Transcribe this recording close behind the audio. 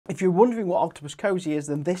If you're wondering what Octopus Cosy is,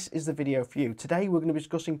 then this is the video for you. Today we're going to be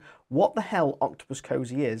discussing what the hell Octopus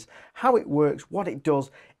Cosy is, how it works, what it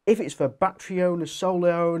does, if it's for battery owners,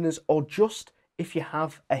 solar owners, or just if you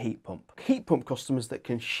have a heat pump. Heat pump customers that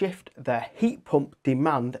can shift their heat pump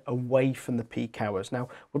demand away from the peak hours. Now,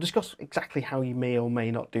 we'll discuss exactly how you may or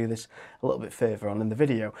may not do this a little bit further on in the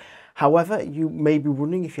video. However, you may be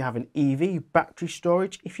wondering if you have an EV, battery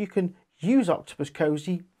storage, if you can use Octopus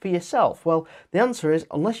Cosy for yourself. Well, the answer is,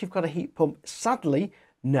 unless you've got a heat pump, sadly,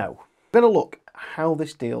 no. We're going to look at how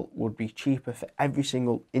this deal would be cheaper for every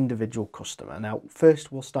single individual customer. Now,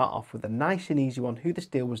 first we'll start off with a nice and easy one, who this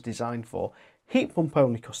deal was designed for. Heat pump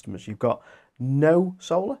only customers. You've got no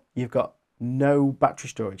solar, you've got no battery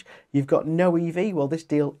storage, you've got no EV. Well, this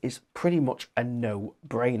deal is pretty much a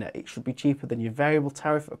no-brainer. It should be cheaper than your variable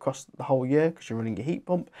tariff across the whole year because you're running a heat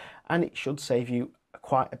pump, and it should save you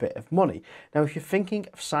quite a bit of money. Now, if you're thinking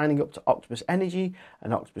of signing up to Octopus Energy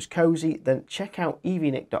and Octopus Cosy, then check out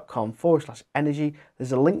evnic.com/energy.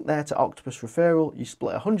 There's a link there to Octopus referral. You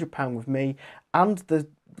split £100 with me, and the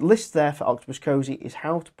list there for Octopus Cosy is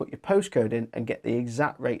how to put your postcode in and get the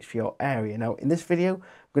exact rates for your area. Now, in this video, I'm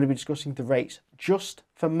going to be discussing the rates just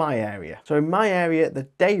for my area. So in my area, the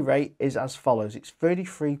day rate is as follows. It's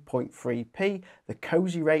 33.3p. The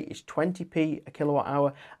Cosy rate is 20p a kilowatt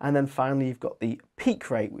hour. And then finally, you've got the peak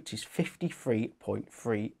rate, which is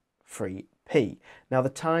 53.33p. Now, the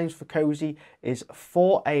times for Cosy is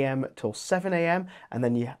 4 AM till 7 AM, and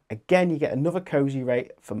then you get another Cosy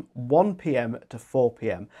rate from 1 PM to 4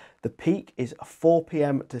 PM. The peak is 4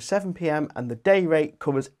 PM to 7 PM, and the day rate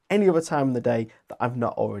covers any other time in the day that I've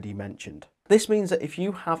not already mentioned. This means that if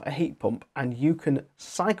you have a heat pump and you can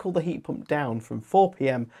cycle the heat pump down from 4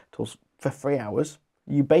 PM for 3 hours,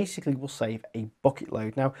 you basically will save a bucket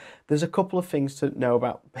load. Now, there's a couple of things to know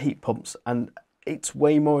about heat pumps, and it's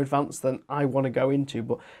way more advanced than I want to go into,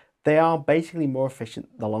 but they are basically more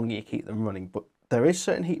efficient the longer you keep them running. But there is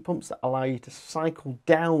certain heat pumps that allow you to cycle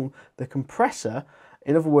down the compressor,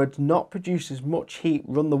 in other words, not produce as much heat,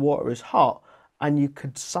 run the water as hot, and you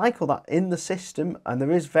could cycle that in the system, and there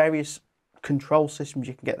is various control systems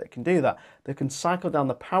you can get that can do that. They can cycle down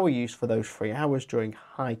the power use for those 3 hours during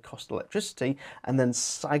high cost electricity and then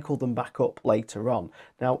cycle them back up later on.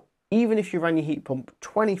 Now, even if you run your heat pump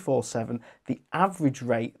 24/7, the average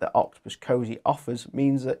rate that Octopus Cosy offers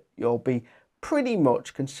means that you'll be pretty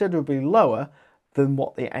much considerably lower than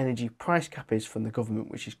what the energy price cap is from the government,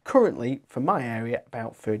 which is currently, for my area,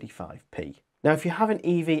 about 35p. Now, if you have an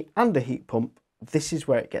EV and a heat pump, this is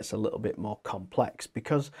where it gets a little bit more complex,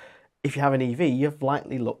 because if you have an EV, you've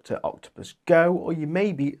likely looked at Octopus Go, or you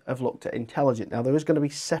maybe have looked at Intelligent. Now, there is going to be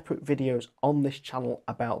separate videos on this channel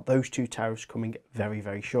about those two tariffs coming very,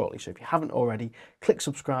 very shortly. So if you haven't already, click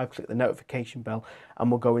subscribe, click the notification bell, and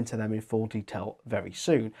we'll go into them in full detail very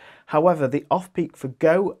soon. However, the off-peak for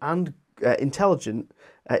Go and Intelligent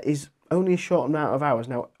is only a short amount of hours.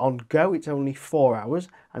 Now, on Go, it's only 4 hours,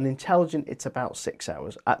 and Intelligent, it's about 6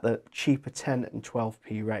 hours at the cheaper 10 and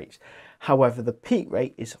 12p rates. However, the peak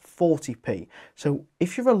rate is 40p. So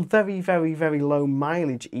if you're a very, very, very low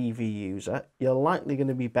mileage EV user, you're likely going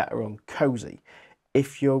to be better on Cosy.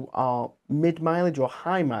 If you are mid-mileage or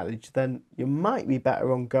high mileage, then you might be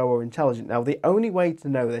better on Go or Intelligent. Now, the only way to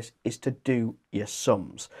know this is to do your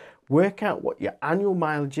sums. Work out what your annual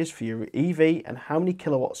mileage is for your EV and how many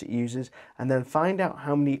kilowatts it uses, and then find out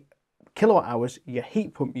how many kilowatt hours your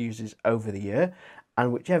heat pump uses over the year,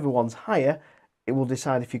 and whichever one's higher, it will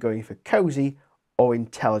decide if you're going for Cosy or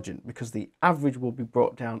Intelligent, because the average will be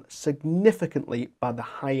brought down significantly by the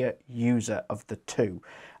higher user of the two.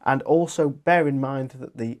 And also bear in mind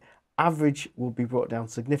that the average will be brought down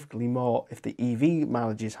significantly more if the EV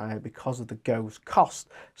mileage is higher because of the Go's cost.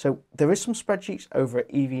 So there is some spreadsheets over at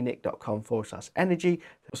evnic.com/energy.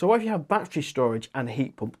 So if you have battery storage and a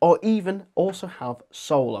heat pump, or even also have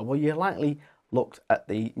solar, well, you're likely looked at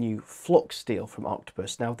the new Flux deal from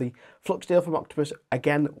Octopus. Now, the Flux deal from Octopus,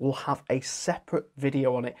 again, will have a separate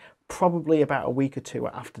video on it, probably about a week or two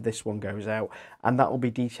after this one goes out, and that will be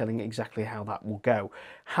detailing exactly how that will go.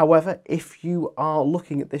 However, if you are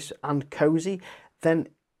looking at this and Cosy, then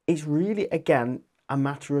it's really, again, a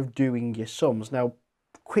matter of doing your sums. Now,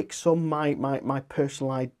 quick sum, my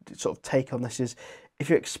personal sort of take on this is, if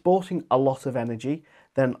you're exporting a lot of energy,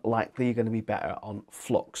 then likely you're going to be better on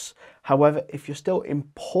Flux. However, if you're still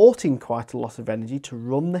importing quite a lot of energy to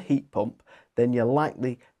run the heat pump, then you're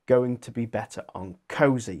likely going to be better on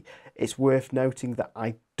Cosy. It's worth noting that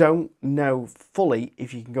I don't know fully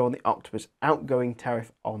if you can go on the Octopus outgoing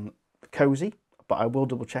tariff on Cosy, but I will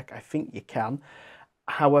double check. I think you can.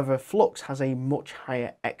 However, Flux has a much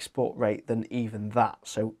higher export rate than even that.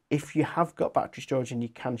 So if you have got battery storage and you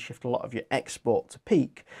can shift a lot of your export to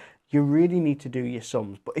peak, you really need to do your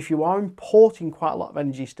sums. But if you are importing quite a lot of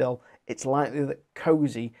energy still, it's likely that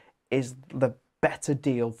Cosy is the better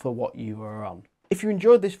deal for what you are on. If you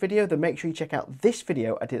enjoyed this video, then make sure you check out this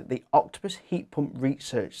video I did at the Octopus Heat Pump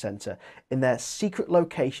Research Centre in their secret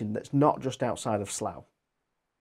location that's not just outside of Slough.